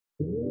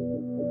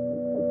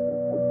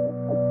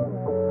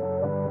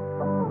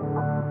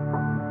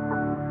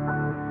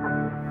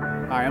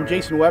Hi, I'm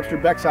Jason Webster,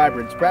 Beck's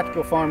Hybrids,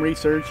 Practical Farm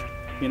Research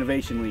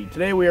Innovation Lead.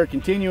 Today we are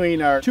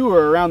continuing our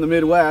tour around the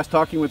Midwest,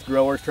 talking with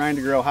growers trying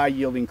to grow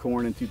high-yielding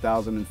corn in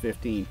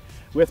 2015.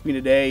 With me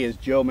today is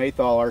Joe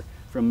Meythaler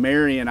from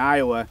Marion,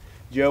 Iowa.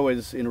 Joe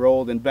is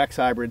enrolled in Beck's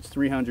Hybrids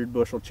 300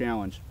 Bushel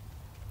Challenge.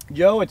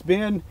 Joe, it's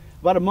been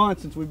about a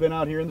month since we've been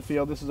out here in the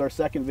field. This is our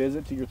second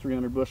visit to your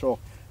 300 bushel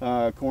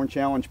corn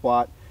challenge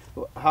plot.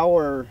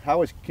 How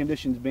has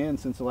conditions been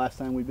since the last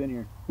time we've been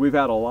here? We've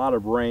had a lot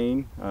of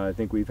rain. I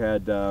think we've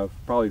had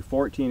probably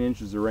 14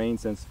 inches of rain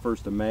since the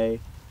 1st of May,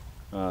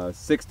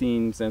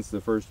 16 since the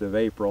 1st of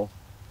April,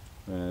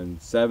 and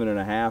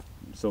 7.5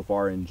 so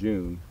far in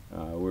June.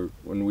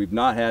 When we've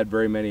not had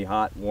very many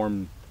hot,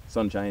 warm,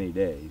 sunshiny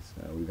days.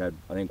 We've had,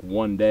 I think,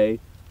 one day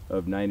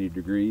of 90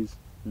 degrees,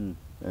 and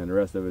the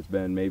rest of it's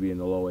been maybe in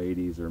the low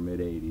 80s or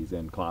mid 80s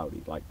and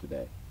cloudy like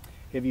today.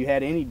 Have you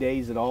had any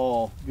days at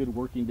all, good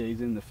working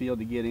days in the field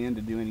to get in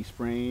to do any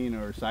spraying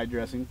or side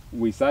dressing?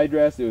 We side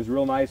dressed. It was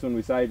real nice when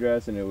we side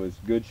dressed, and it was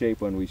good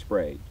shape when we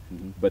sprayed.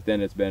 But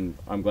then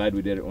I'm glad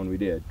we did it when we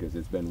did, because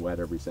it's been wet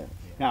ever since.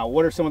 Now,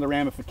 what are some of the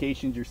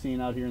ramifications you're seeing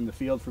out here in the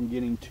field from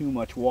getting too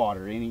much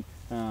water?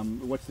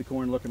 What's the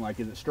corn looking like?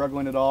 Is it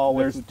struggling at all?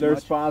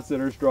 There's spots that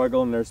are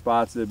struggling. There's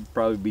spots that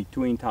probably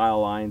between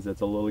tile lines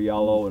that's a little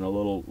yellow and a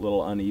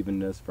little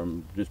unevenness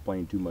from just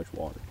plain too much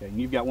water. Okay,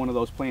 and you've got one of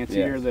those plants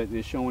here that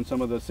is showing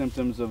some of the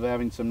symptoms of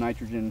having some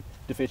nitrogen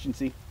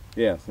deficiency.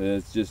 Yes,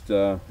 it's just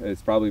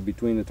it's probably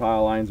between the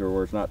tile lines or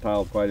where it's not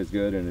tiled quite as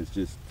good, and it's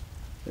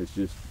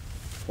just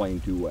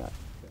plain too wet.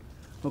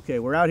 Okay,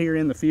 we're out here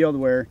in the field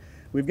where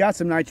we've got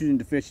some nitrogen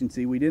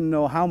deficiency. We didn't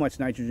know how much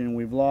nitrogen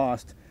we've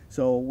lost.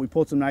 So we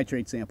pulled some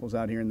nitrate samples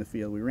out here in the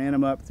field. we ran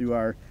them up through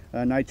our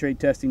nitrate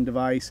testing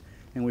device,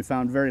 and we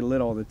found very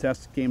little. The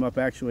test came up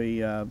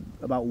actually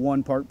about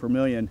 1 part per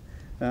million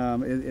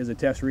is a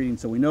test reading.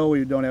 So we know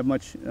we don't have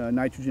much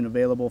nitrogen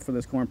available for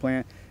this corn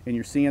plant, and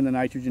you're seeing the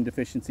nitrogen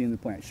deficiency in the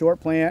plant. Short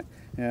plant,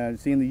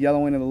 seeing the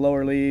yellowing of the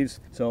lower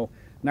leaves. So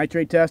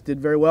nitrate test did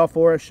very well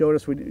for us, showed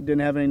us we didn't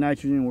have any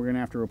nitrogen, and we're gonna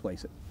have to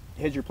replace it.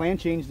 Has your plan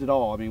changed at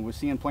all? I mean, we're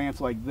seeing plants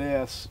like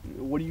this.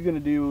 What are you gonna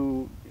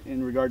do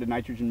in regard to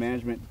nitrogen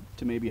management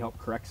to maybe help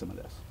correct some of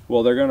this?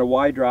 Well, they're going to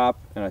wide drop,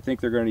 and I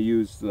think they're going to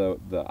use the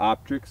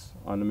optics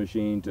on the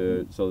machine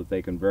so that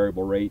they can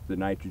variable rate the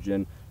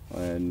nitrogen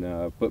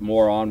and put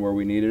more on where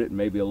we needed it, and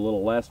maybe a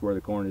little less where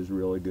the corn is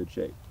really good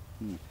shape.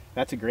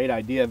 That's a great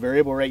idea.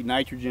 Variable rate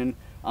nitrogen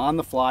on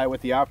the fly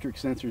with the optic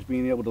sensors,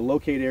 being able to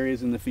locate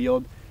areas in the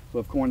field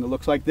of corn that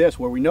looks like this,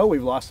 where we know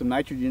we've lost some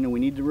nitrogen and we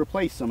need to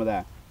replace some of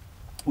that.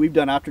 We've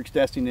done optics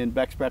testing in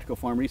Beck's Practical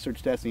Farm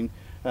Research Testing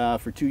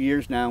for 2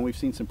 years now, and we've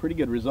seen some pretty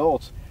good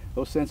results.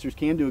 Those sensors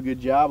can do a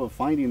good job of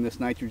finding this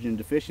nitrogen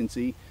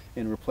deficiency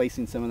and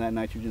replacing some of that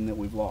nitrogen that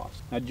we've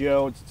lost. Now,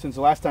 Joe, since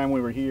the last time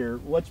we were here,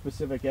 what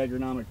specific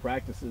agronomic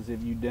practices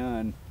have you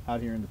done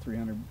out here in the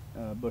 300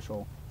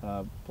 bushel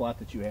plot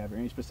that you have? Or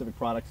any specific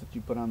products that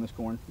you put on this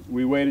corn?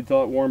 We waited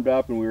till it warmed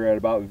up, and we were at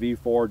about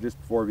V4, just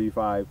before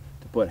V5,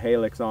 to put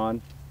Halix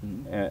on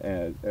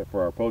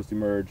for our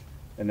post-emerge.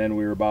 And then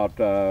we were about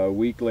a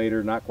week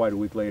later, not quite a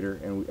week later,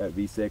 and at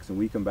V6, and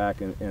we come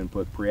back and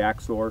put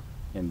Preaxor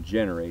and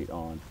Generate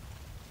on.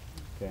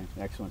 Okay,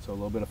 excellent. So a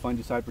little bit of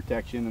fungicide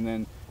protection,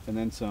 and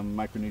then some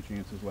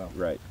micronutrients as well.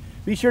 Right.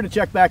 Be sure to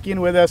check back in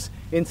with us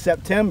in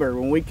September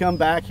when we come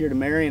back here to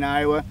Marion,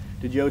 Iowa,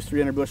 to Joe's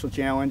 300 bushel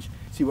challenge,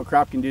 see what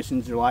crop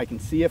conditions are like,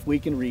 and see if we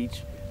can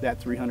reach that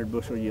 300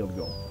 bushel yield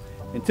goal.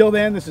 Until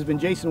then, this has been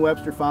Jason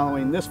Webster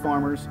following this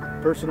farmer's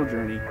personal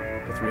journey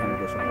to 300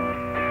 bushel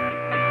corn.